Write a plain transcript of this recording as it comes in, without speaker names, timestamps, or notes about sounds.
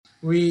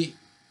we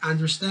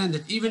understand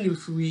that even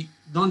if we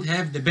don't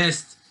have the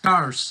best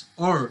cars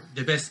or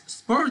the best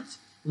sport,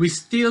 we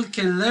still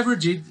can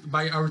leverage it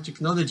by our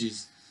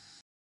technologies.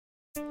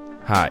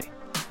 Hi,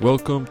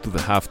 welcome to the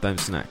Halftime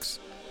Snacks.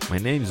 My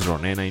name is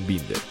Ronen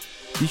Einbinder.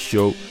 This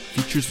show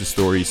features the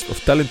stories of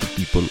talented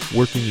people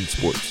working in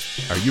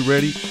sports. Are you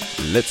ready?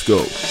 Let's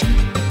go!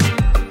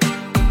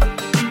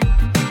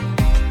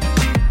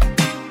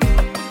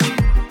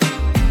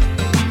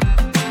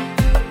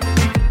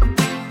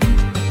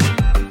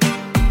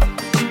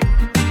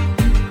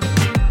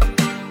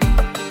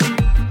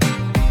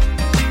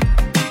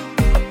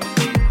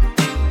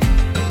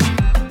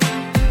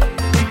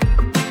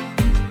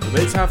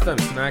 Today's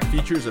Halftime Snack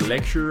features a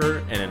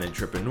lecturer and an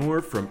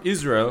entrepreneur from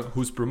Israel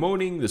who's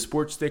promoting the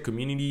sports tech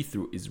community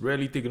through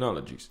Israeli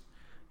technologies.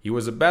 He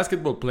was a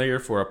basketball player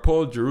for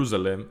Hapoel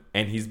Jerusalem,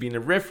 and he's been a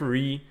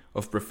referee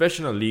of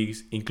professional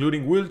leagues,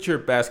 including wheelchair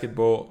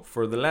basketball,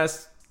 for the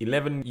last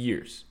 11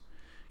 years.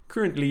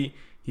 Currently,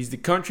 he's the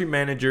country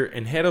manager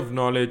and head of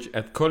knowledge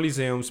at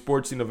Coliseum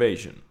Sports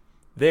Innovation.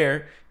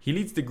 There, he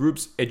leads the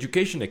group's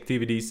education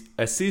activities,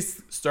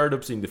 assists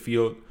startups in the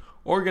field,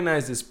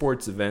 organizes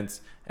sports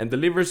events, and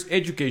delivers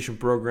education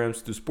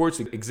programs to sports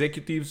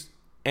executives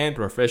and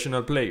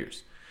professional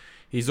players.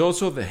 He's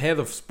also the head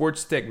of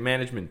Sports Tech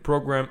Management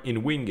Program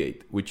in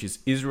Wingate, which is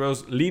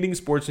Israel's leading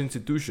sports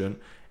institution,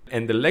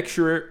 and the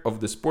lecturer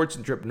of the Sports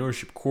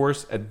Entrepreneurship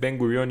course at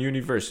Ben-Gurion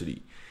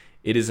University.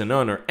 It is an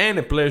honor and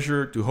a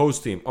pleasure to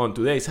host him on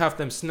today's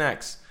Halftime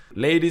Snacks.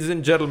 Ladies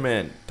and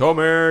gentlemen,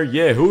 Tomer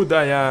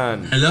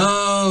Yehudayan.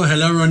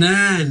 Hello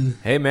Ronan.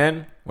 Hey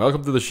man,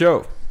 welcome to the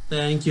show.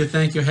 Thank you.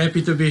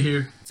 Happy to be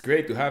here. It's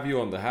great to have you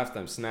on the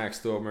Halftime Snacks,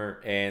 Tomer.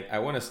 And I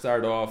want to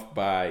start off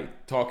by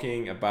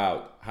talking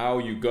about how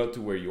you got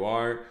to where you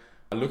are.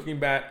 Looking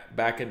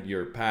back at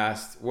your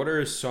past, what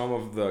are some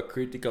of the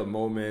critical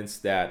moments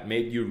that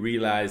made you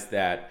realize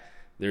that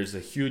there's a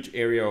huge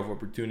area of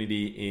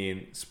opportunity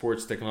in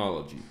sports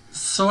technology?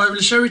 So I will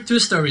share two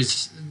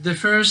stories. The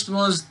first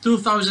was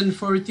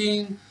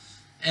 2014.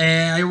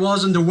 I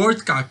was on the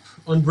World Cup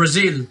on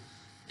Brazil.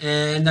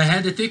 And I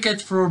had a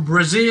ticket for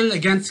Brazil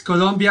against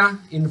Colombia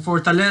in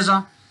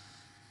Fortaleza.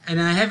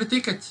 And I have a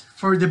ticket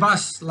for the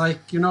bus.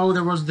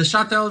 There was the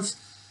shuttles.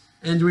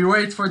 And we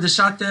wait for the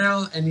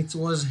shuttle. And it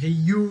was a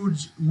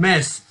huge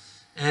mess.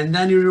 And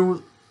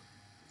then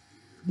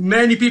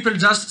many people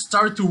just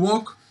start to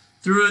walk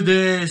through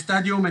the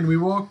stadium. And we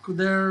walk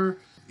there.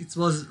 It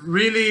was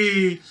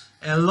really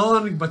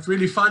long but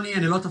really funny.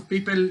 And a lot of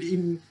people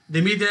in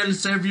the middle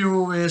serve you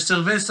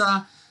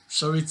cerveza.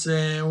 So it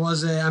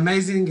was an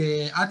amazing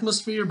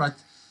atmosphere, but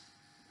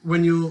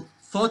when you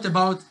thought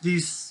about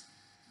this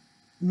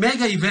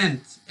mega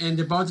event and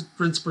about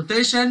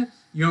transportation,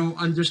 you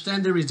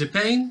understand there is a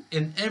pain,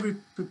 and every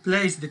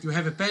place that you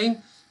have a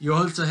pain, you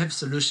also have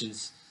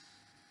solutions.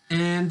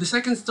 And the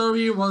second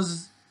story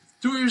was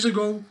 2 years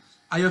ago.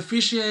 I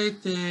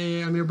officiate,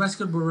 I'm a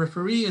basketball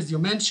referee, as you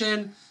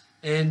mentioned,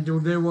 and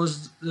there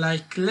was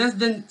less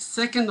than a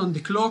second on the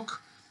clock.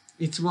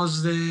 It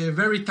was a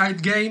very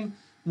tight game.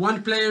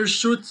 One player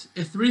shoot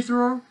a free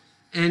throw,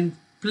 and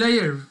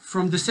player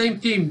from the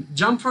same team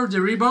jump for the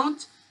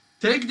rebound,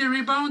 take the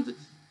rebound,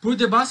 put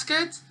the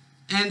basket,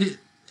 and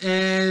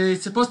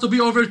it's supposed to be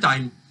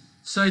overtime.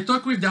 So I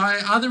talked with the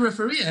other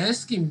referee. I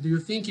asked him, do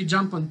you think he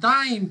jumped on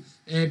time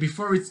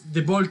before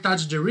the ball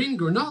touched the ring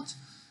or not?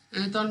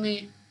 And he told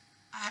me,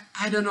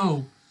 I don't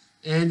know.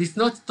 And it's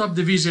not top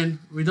division.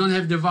 We don't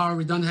have the VAR,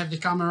 we don't have the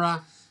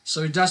camera.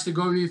 So just to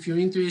go with your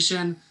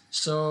intuition.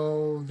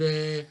 So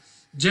the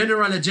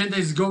general agenda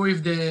is go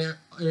with the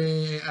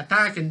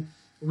attack, and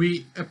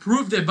we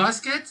approve the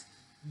basket.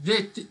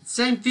 The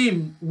same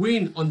team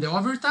win on the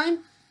overtime,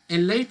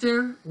 and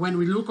later when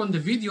we look on the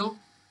video,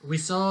 we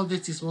saw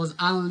that this was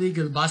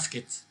illegal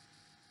basket.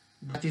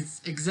 But it's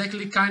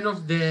exactly kind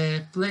of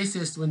the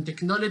places when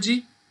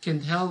technology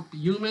can help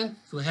human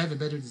to have a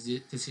better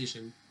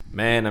decision.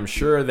 Man, I'm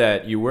sure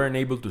that you weren't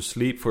able to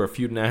sleep for a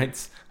few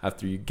nights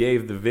after you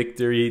gave the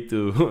victory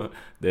to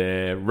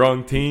the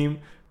wrong team.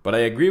 But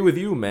I agree with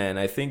you, man.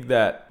 I think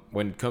that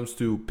when it comes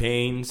to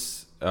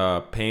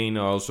pain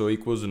also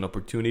equals an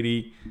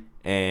opportunity,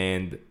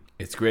 and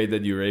it's great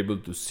that you're able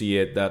to see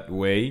it that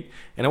way.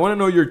 And I want to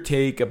know your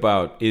take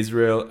about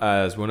Israel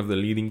as one of the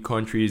leading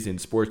countries in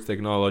sports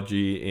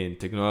technology, in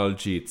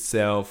technology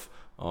itself,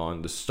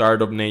 on the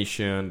startup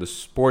nation, the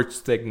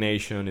sports tech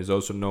nation is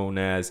also known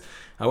as.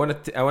 I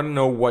want to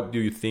know, what do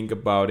you think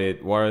about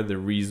it? What are the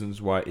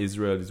reasons why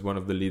Israel is one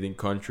of the leading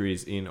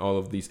countries in all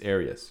of these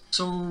areas?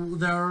 So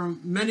there are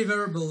many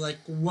variables like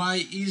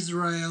why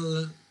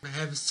Israel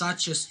have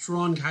such a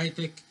strong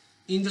high-tech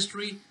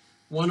industry.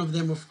 One of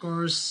them, of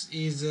course,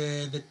 is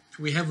that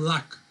we have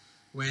luck.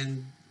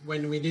 When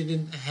we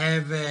didn't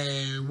have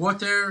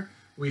water,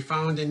 we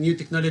found a new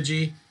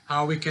technology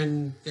how we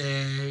can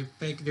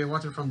take the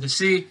water from the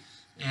sea,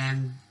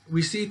 and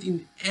we see it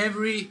in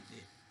every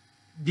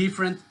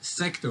different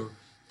sector.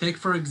 Take,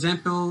 for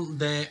example,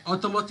 the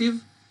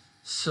automotive.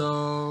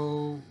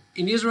 So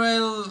in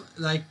Israel,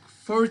 like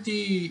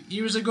 40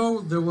 years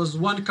ago, there was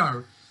one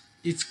car.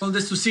 It's called the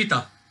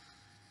Susita.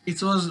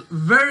 It was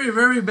very,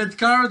 very bad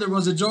car. There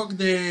was a joke,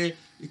 the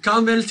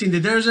camels in the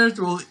desert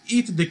will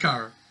eat the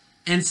car.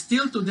 And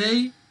still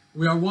today,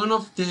 we are one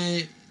of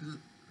the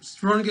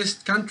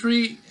strongest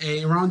country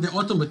around the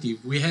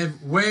automotive. We have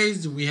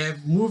Waze, we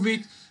have Move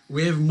It,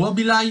 we have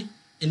Mobileye.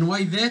 And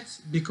why that?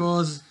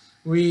 Because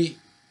we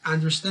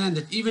understand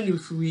that even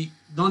if we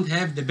don't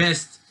have the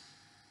best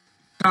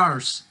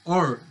cars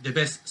or the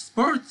best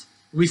sport,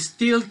 we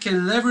still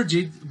can leverage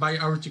it by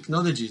our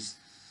technologies.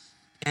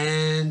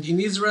 And in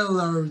Israel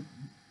are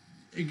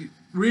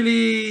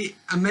really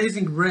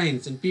amazing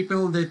brains and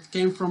people that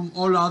came from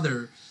all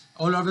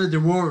over the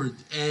world,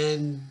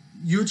 and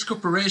huge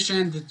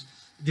corporation that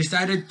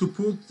decided to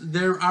put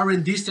their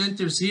R&D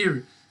centers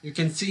here. You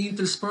can see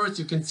Intel Sports,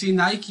 you can see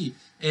Nike,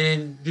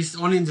 and this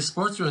only in the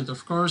sports front,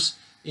 of course,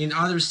 in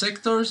other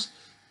sectors.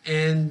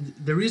 And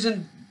the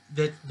reason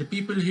that the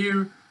people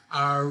here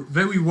are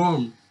very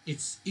warm.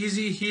 It's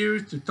easy here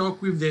to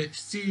talk with the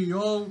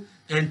CEO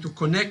and to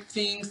connect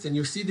things, and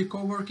you see the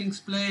co-working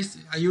place.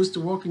 I used to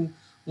work in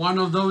one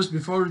of those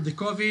before the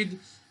COVID,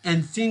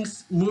 and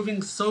things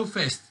moving so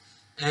fast.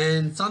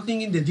 And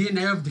something in the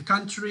DNA of the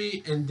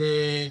country and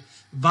the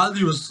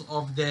values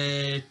of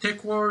the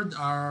tech world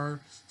are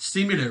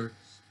similar.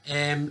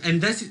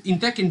 And that's in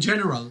tech in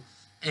general.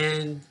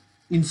 And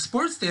in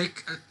sports tech,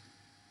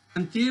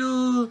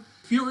 until a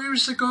few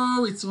years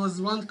ago, it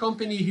was one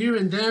company here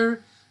and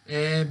there,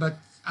 but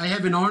I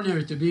have an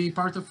honor to be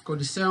part of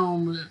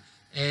Coliseum,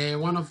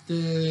 one of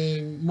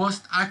the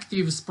most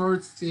active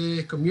sports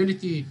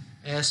community,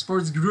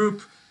 sports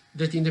group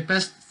that in the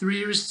past 3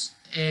 years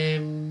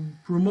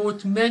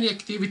promote many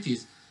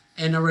activities.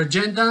 And our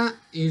agenda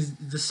is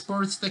the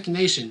sports tech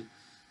nation,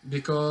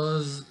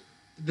 because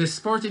the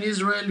sport in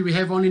Israel, we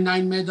have only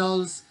 9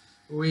 medals.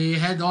 We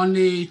had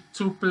only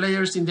 2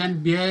 players in the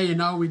NBA, you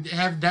know, we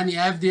have Danny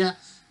Avdia,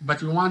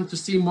 but we want to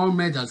see more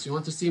medals. We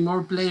want to see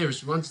more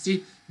players. We want to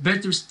see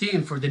better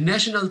team for the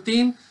national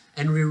team.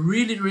 And we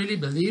really, really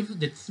believe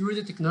that through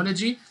the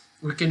technology,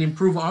 we can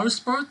improve our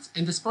sport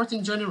and the sport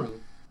in general.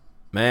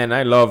 Man,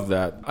 I love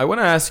that. I want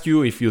to ask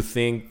you if you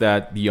think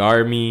that the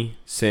army,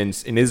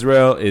 since in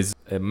Israel is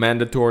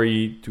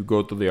mandatory to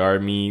go to the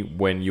army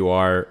when you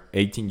are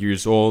 18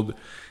 years old,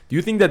 do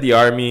you think that the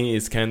army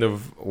is kind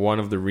of one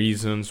of the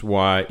reasons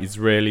why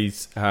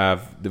Israelis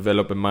have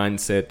developed a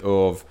mindset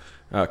of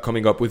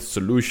coming up with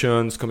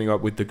solutions, coming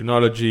up with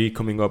technology,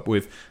 coming up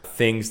with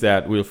things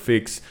that will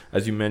fix,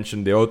 as you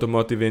mentioned, the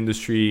automotive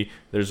industry?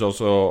 There's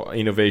also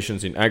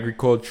innovations in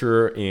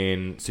agriculture,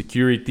 in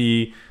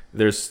security.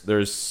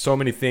 There's so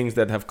many things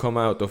that have come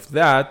out of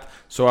that.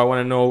 So I want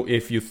to know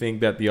if you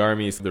think that the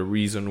army is the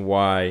reason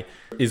why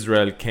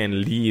Israel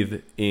can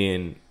lead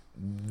in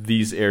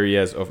these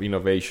areas of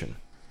innovation.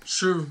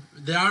 Sure.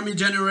 The army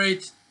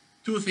generates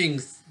 2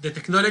 things, the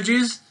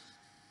technologies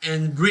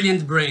and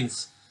brilliant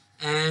brains.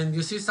 And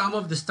you see some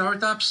of the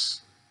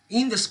startups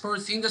in the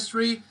sports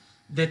industry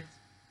that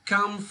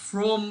come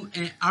from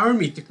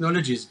army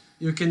technologies.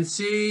 You can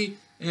see,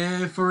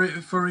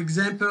 for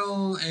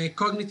example, a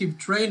cognitive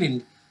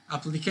training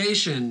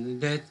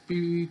application that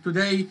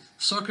today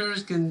soccer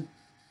can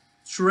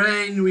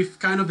train with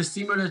kind of a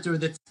simulator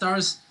that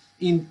starts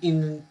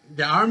in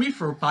the army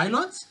for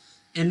pilots,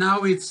 and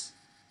now it's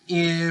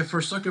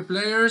for soccer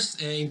players,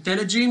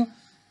 IntelliGym,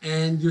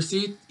 and you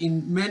see it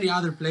in many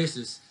other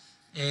places.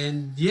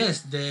 And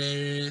yes,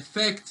 the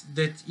fact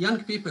that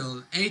young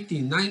people,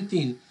 18,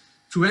 19,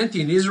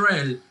 20 in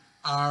Israel,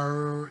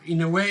 are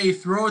in a way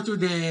thrown to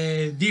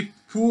the deep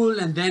pool,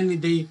 and then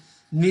they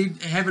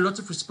have a lot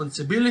of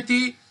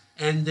responsibility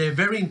and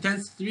very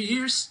intense 3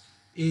 years.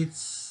 It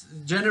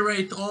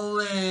generates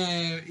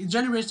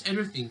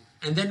everything.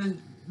 And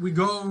then we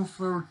go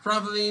for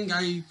traveling.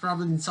 I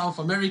travel in South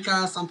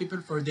America, some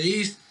people for the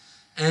East,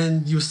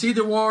 and you see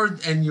the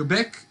world and you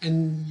back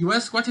and you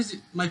ask, what is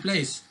my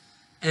place?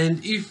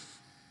 And if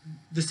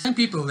the same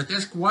people that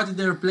ask what is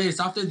their place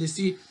after they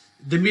see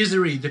the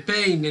misery, the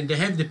pain, and they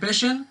have the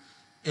passion,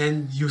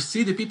 and you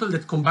see the people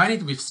that combine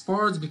it with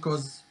sports,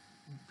 because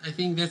I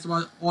think that's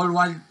what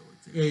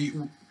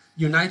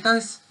unite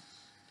us,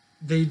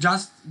 they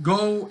just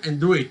go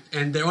and do it.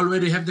 And they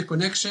already have the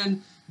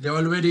connection. They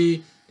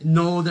already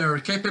know they are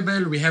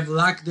capable. We have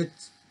luck that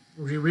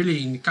we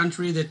really in a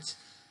country that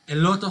a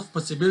lot of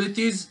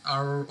possibilities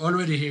are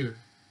already here.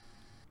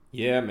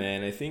 Yeah,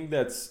 man, I think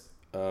that's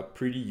a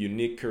pretty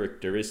unique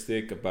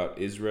characteristic about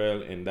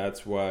Israel, and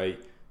that's why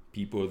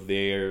people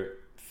there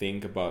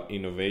think about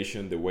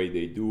innovation the way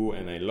they do,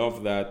 and I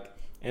love that.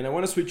 And I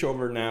want to switch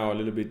over now a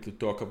little bit to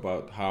talk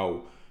about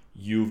how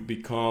you've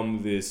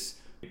become this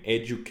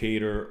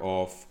educator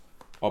of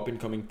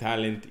up-and-coming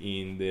talent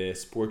in the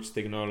sports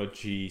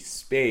technology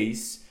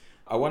space.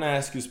 I want to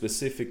ask you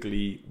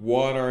specifically,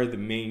 what are the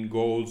main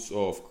goals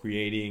of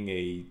creating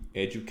a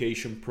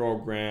education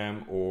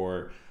program,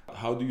 or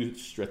how do you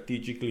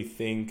strategically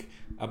think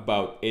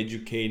about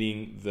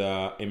educating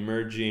the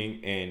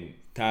emerging and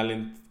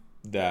talent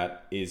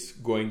that is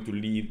going to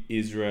lead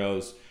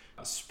Israel's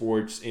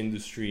sports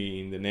industry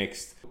in the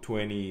next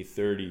 20,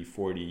 30,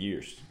 40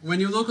 years? When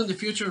you look on the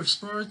future of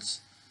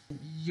sports,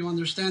 you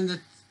understand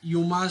that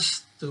you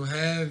must to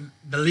have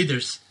the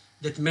leaders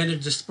that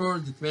manage the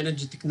sport, that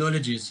manage the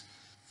technologies.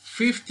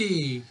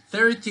 50,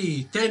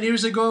 30, 10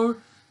 years ago,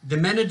 the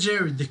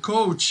manager, the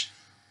coach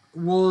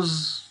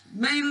was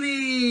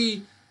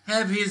mainly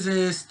have his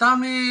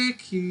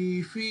stomach,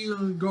 he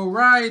feel go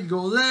right,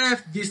 go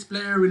left, this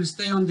player will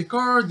stay on the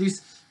court,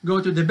 this go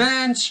to the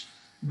bench.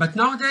 But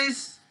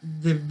nowadays,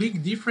 the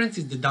big difference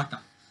is the data.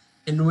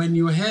 And when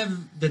you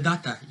have the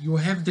data, you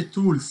have the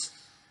tools,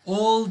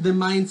 all the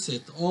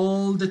mindset,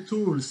 all the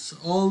tools,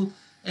 all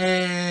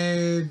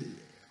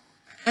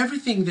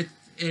everything that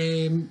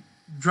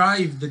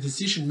drive the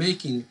decision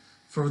making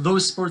for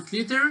those sport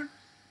leaders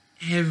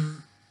have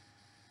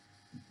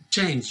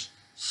changed.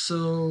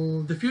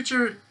 So the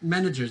future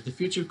managers, the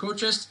future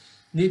coaches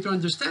need to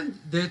understand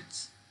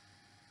that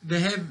they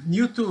have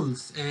new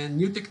tools and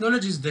new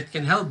technologies that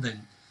can help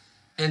them.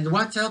 And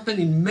what's happened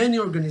in many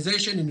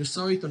organizations, and you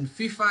saw it on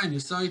FIFA, and you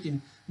saw it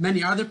in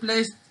many other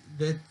places,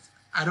 that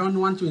I don't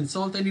want to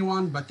insult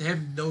anyone, but they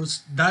have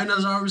those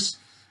dinosaurs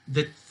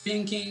that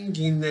thinking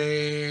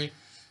in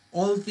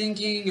old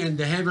thinking, and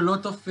they have a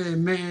lot of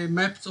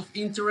maps of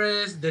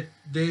interest that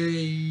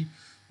they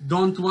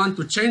don't want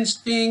to change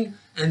things,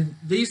 and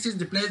this is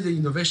the place the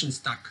innovation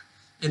stuck.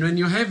 And when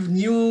you have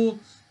new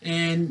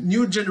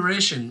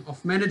generation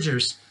of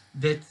managers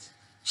that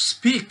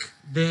speak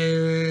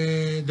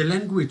the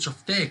language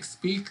of tech,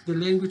 speak the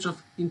language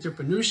of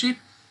entrepreneurship,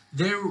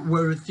 there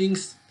were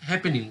things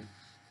happening.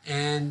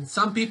 And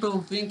some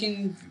people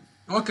thinking,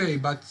 okay,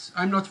 but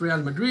I'm not Real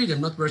Madrid,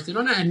 I'm not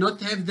Barcelona, I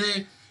not have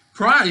the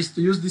price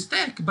to use this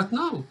tech. But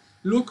no,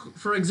 look,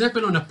 for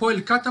example, on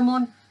Hapoel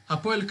Katamon.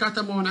 Hapoel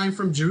Katamon, I'm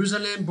from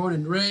Jerusalem, born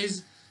and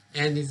raised,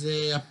 and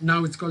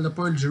now it's called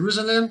Hapoel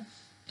Jerusalem.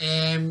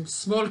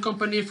 Small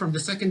company from the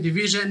second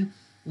division.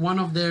 One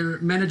of their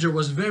manager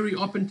was very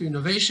open to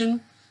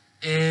innovation,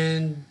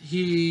 and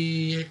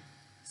he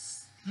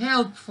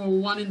helped for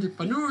one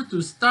entrepreneur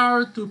to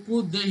start to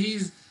put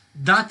his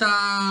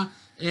data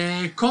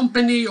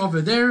company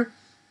over there.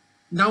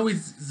 Now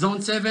it's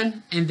Zone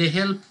 7, and they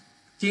help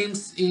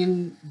teams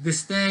in the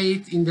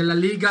state, in the La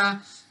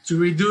Liga, to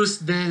reduce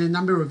the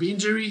number of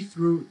injury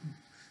through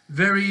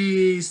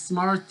very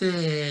smart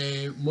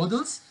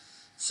models.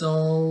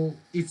 So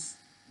it's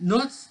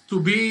not to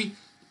be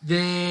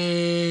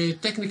the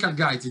technical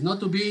guides, it's not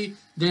to be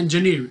the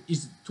engineer,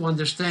 it's to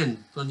understand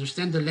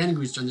the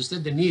language, to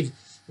understand the need,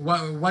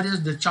 what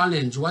is the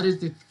challenge, what is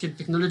the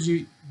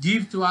technology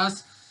give to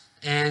us,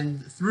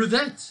 and through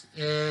that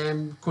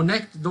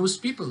connect those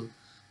people.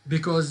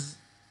 Because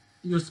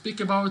you speak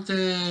about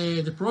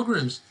the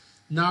programs.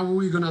 Now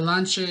we're gonna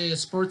launch a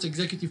sports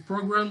executive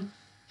program,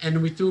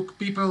 and we took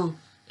people,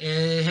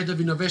 head of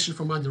innovation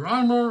from Under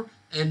Armour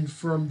and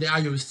from the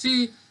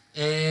IOC,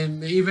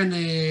 and even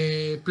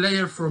a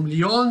player from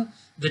Lyon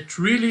that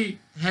really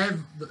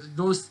have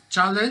those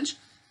challenge.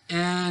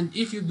 And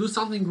if you do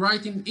something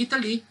right in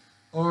Italy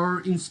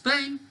or in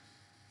Spain,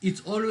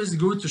 it's always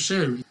good to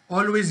share.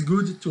 Always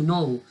good to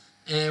know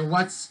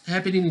what's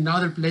happening in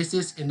other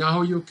places and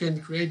how you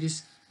can create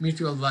this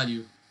mutual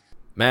value.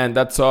 Man,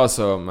 that's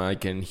awesome. I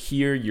can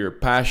hear your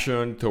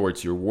passion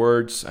towards your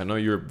words. I know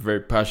you're very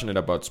passionate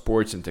about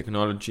sports and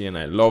technology, and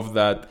I love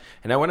that.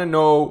 And I want to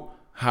know,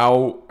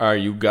 how are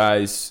you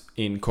guys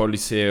in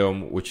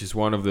Coliseum, which is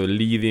one of the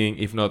leading,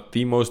 if not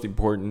the most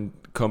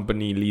important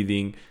company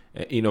leading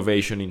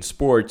innovation in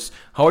sports?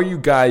 How are you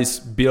guys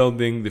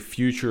building the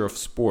future of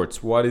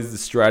sports? What is the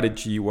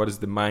strategy? What is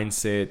the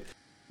mindset?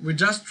 We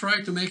just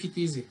try to make it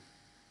easy.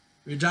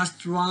 We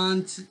just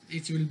want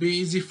it will be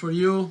easy for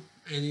you.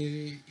 And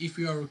if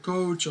you are a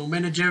coach or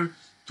manager,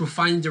 to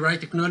find the right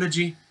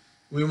technology.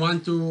 We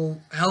want to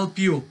help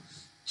you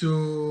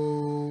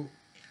to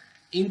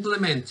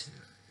implement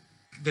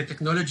the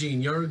technology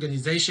in your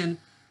organization.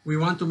 We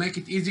want to make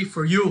it easy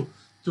for you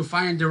to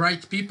find the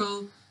right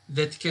people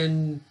that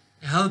can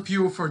help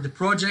you for the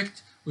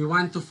project. We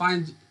want to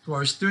find to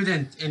our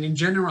students, and in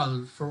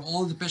general for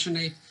all the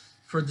passionate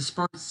for the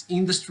sports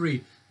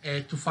industry,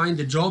 to find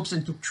the jobs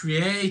and to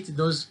create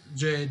those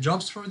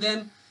jobs for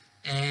them.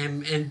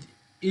 And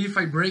if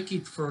I break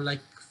it for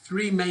like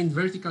three main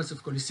verticals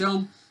of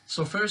Coliseum.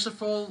 So first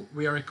of all,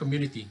 we are a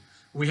community.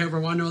 We have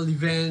our annual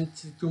event.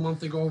 2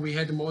 months ago, we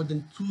had more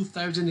than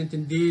 2,000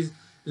 attendees.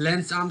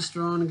 Lance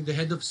Armstrong, the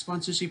head of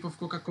sponsorship of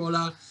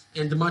Coca-Cola,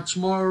 and much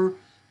more.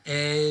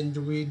 And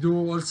we do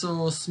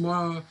also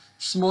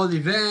small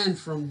event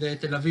from the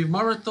Tel Aviv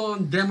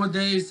Marathon, demo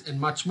days, and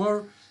much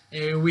more.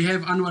 We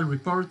have annual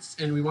reports,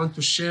 and we want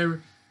to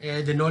share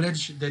the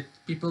knowledge that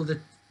people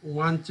that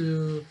want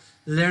to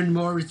learn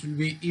more, it will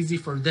be easy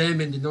for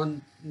them, and they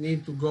don't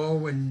need to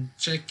go and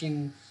check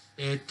in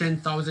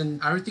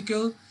 10,000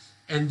 articles.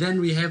 And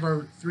then we have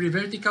our three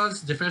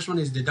verticals. The first one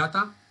is the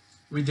data.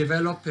 We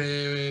develop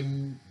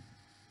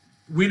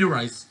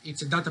Winnerize.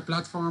 It's a data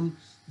platform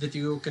that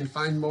you can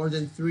find more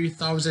than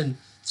 3,000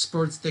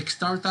 sports tech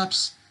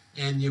startups,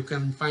 and you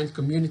can find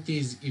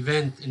communities,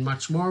 event, and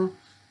much more.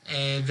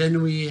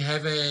 Then we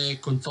have a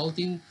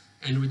consulting,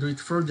 and we do it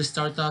for the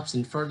startups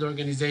and for the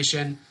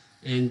organization,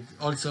 and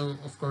also,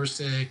 of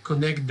course,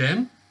 connect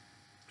them.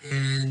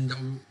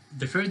 And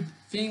the third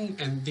thing,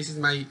 and this is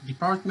my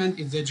department,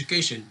 is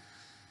education.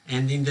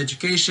 And in the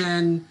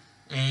education,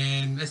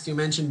 as you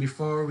mentioned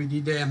before, we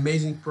did an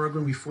amazing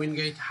program with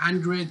Wingate,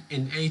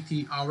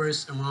 180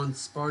 hours around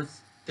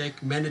sports,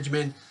 tech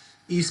management,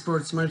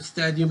 esports, smart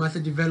stadium,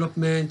 asset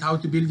development, how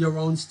to build your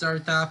own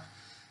startup.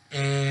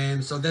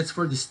 And so that's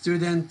for the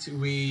student.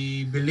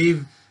 We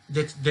believe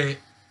that the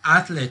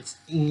athlete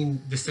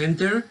in the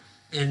center,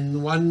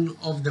 and one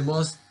of the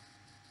most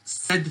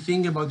sad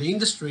thing about the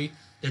industry,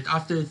 that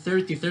after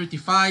 30,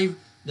 35,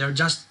 they're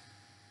just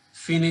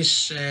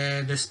finish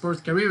the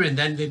sport career and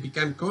then they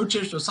become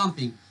coaches or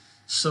something.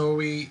 So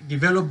we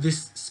developed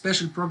this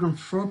special program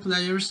for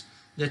players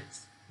that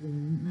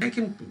they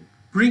can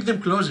bring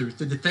them closer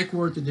to the tech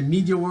world, to the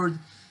media world.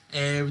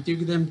 We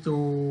take them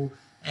to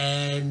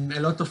a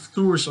lot of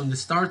tours on the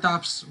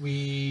startups.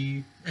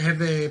 We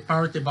have a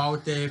part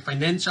about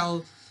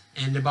financial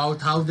and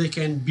about how they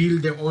can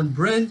build their own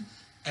brand.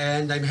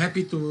 And I'm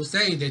happy to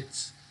say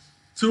that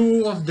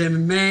two of the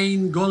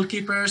main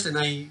goalkeepers, and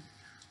I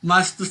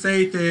must to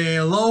say it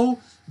low,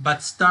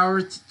 but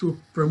start to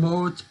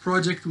promote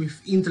project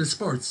with Intel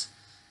Sports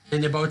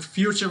and about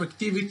future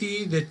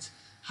activity, that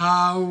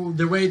how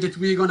the way that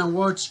we're gonna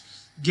watch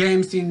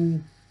games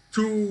in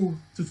 2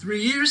 to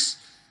 3 years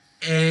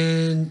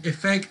and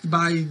affect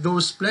by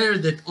those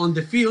players that on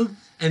the field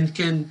and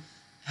can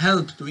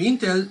help to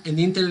Intel, and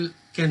Intel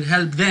can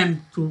help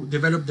them to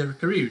develop their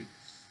career.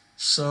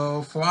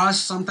 So for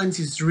us, sometimes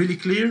it's really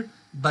clear,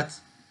 but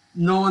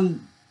no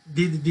one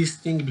did this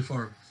thing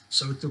before.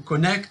 So to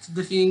connect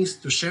the things,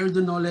 to share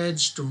the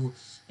knowledge, to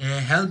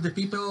help the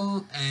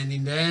people, and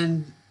in the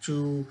end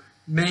to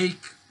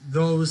make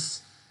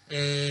those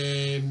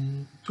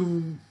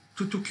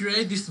to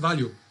create this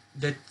value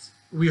that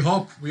we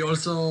hope we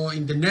also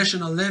in the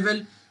national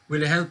level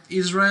will help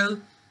Israel,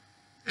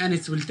 and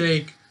it will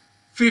take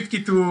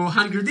 50 to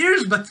 100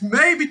 years, but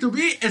maybe to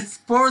be a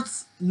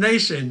sports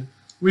nation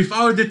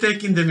without the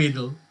tech in the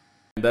middle.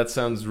 That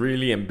sounds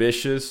really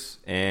ambitious,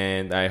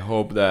 and I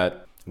hope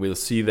that we'll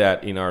see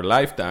that in our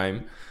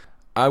lifetime.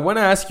 I want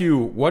to ask you,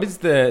 what is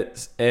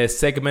the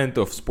segment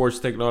of sports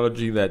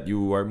technology that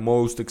you are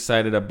most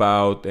excited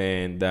about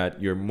and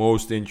that you're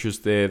most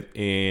interested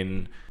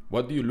in?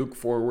 What do you look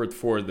forward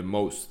for the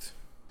most?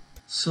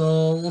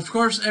 So, of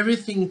course,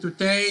 everything to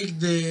take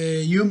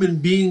the human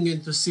being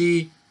and to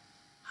see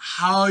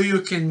how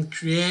you can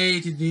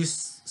create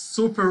this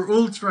super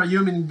ultra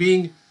human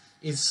being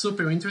is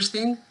super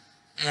interesting.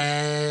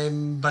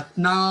 But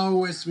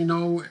now, as we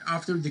know,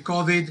 after the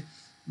COVID,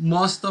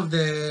 most of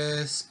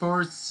the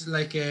sports,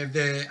 like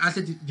the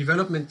asset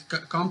development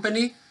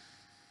company,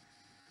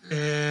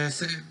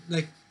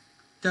 like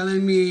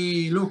telling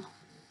me, look,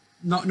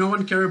 no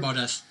one care about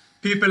us.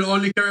 People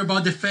only care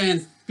about the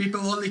fans.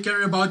 People only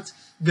care about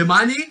the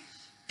money,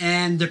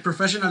 and the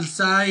professional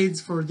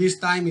sides for this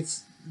time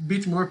it's a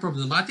bit more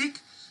problematic.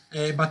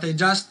 But I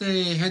just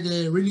had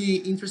a really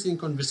interesting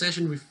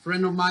conversation with a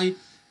friend of mine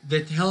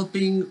that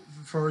helping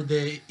for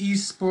the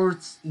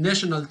esports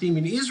national team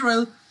in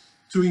Israel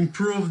to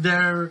improve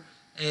their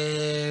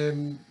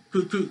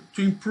to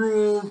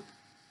improve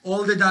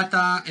all the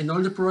data and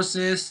all the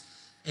process.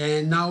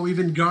 And now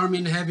even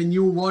Garmin have a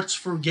new watch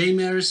for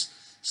gamers.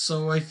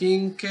 So I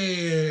think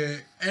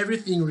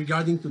everything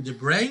regarding to the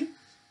brain,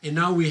 and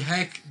now we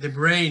hack the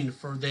brain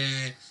for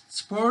the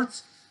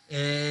sports,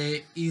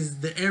 is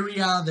the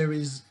area there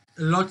is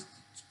a lot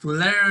to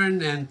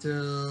learn and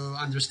to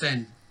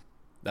understand.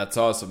 That's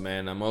awesome,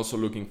 man. I'm also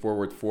looking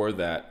forward for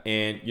that.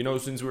 And,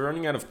 since we're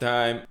running out of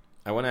time,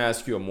 I want to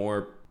ask you a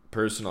more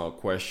personal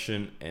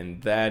question,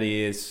 and that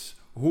is,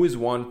 who is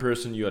one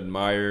person you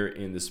admire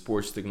in the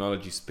sports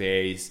technology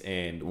space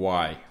and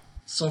why?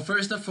 So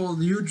first of all,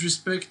 huge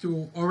respect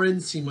to Oren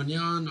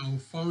Simonian, our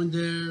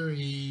founder.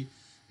 He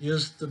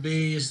used to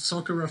be a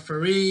soccer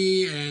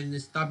referee and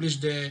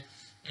established the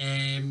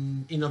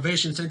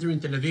Innovation Center in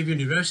Tel Aviv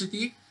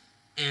University.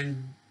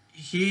 And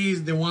he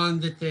is the one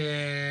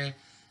that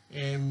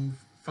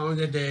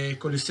founded the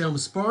Coliseum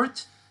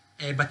Sport.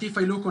 But if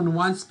I look on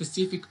one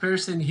specific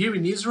person here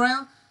in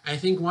Israel, I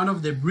think one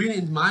of the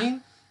brilliant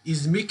minds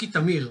is Miki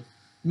Tamir.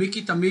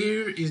 Miki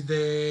Tamir is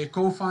the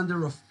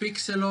co-founder of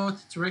Pixelot,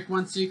 Trek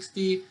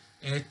 160,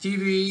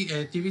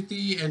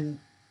 TVT, and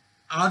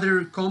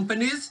other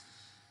companies.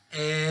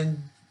 And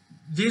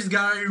this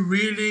guy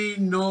really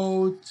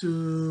knows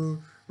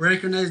to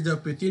recognize the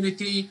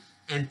opportunity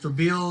and to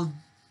build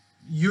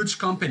huge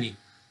company.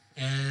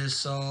 And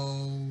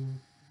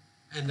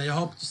I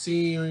hope to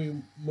see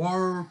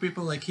more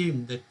people like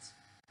him that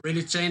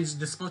really change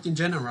the sport in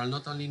general,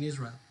 not only in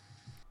Israel.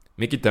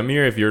 Miki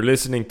Tamir, if you're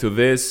listening to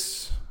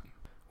this,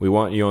 we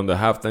want you on the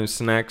Halftime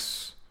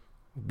Snacks.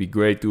 It'd be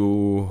great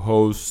to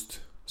host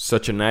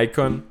such an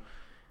icon.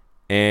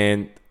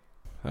 And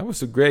that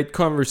was a great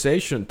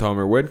conversation,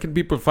 Tomer. Where can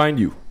people find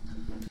you?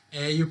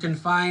 You can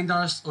find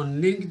us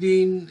on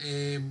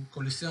LinkedIn,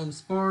 Coliseum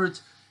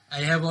Sport. I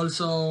have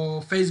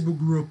also Facebook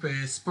group,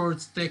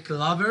 Sports Tech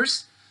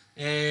Lovers.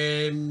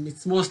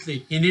 It's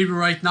mostly in Hebrew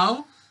right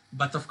now,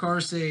 but of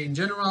course in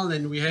general,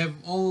 and we have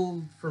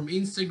all from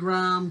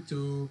Instagram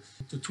to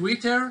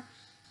Twitter.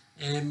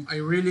 I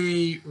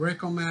really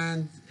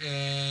recommend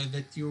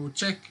that you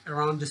check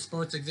around the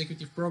Sports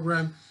Executive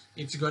Program.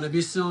 It's going to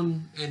be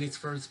soon, and it's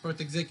for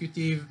Sports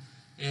Executive.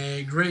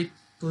 A great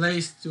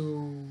place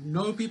to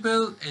know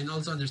people and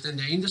also understand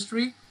the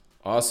industry.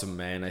 Awesome,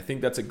 man. I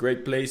think that's a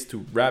great place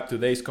to wrap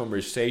today's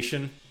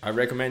conversation. I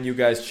recommend you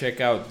guys check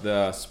out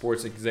the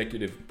Sports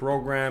Executive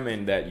Program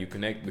and that you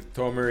connect with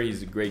Tomer.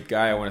 He's a great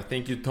guy. I want to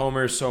thank you,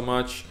 Tomer, so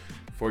much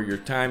for your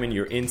time and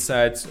your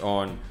insights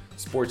on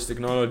sports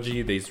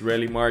technology, the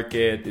Israeli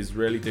market,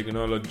 Israeli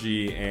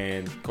technology,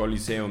 and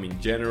Coliseum in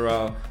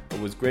general. It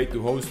was great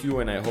to host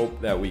you, and I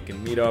hope that we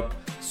can meet up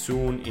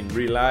soon in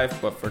real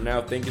life. But for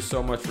now, thank you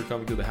so much for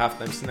coming to the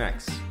Halftime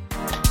Snacks.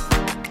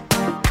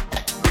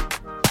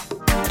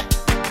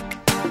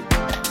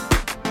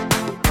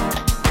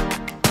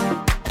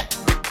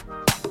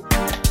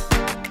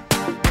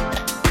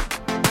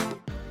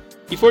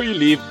 Before you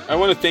leave, I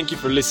want to thank you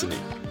for listening.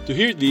 To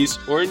hear these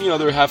or any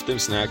other Halftime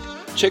Snack,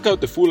 check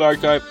out the full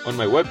archive on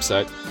my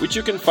website, which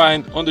you can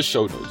find on the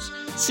show notes.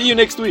 See you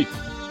next week!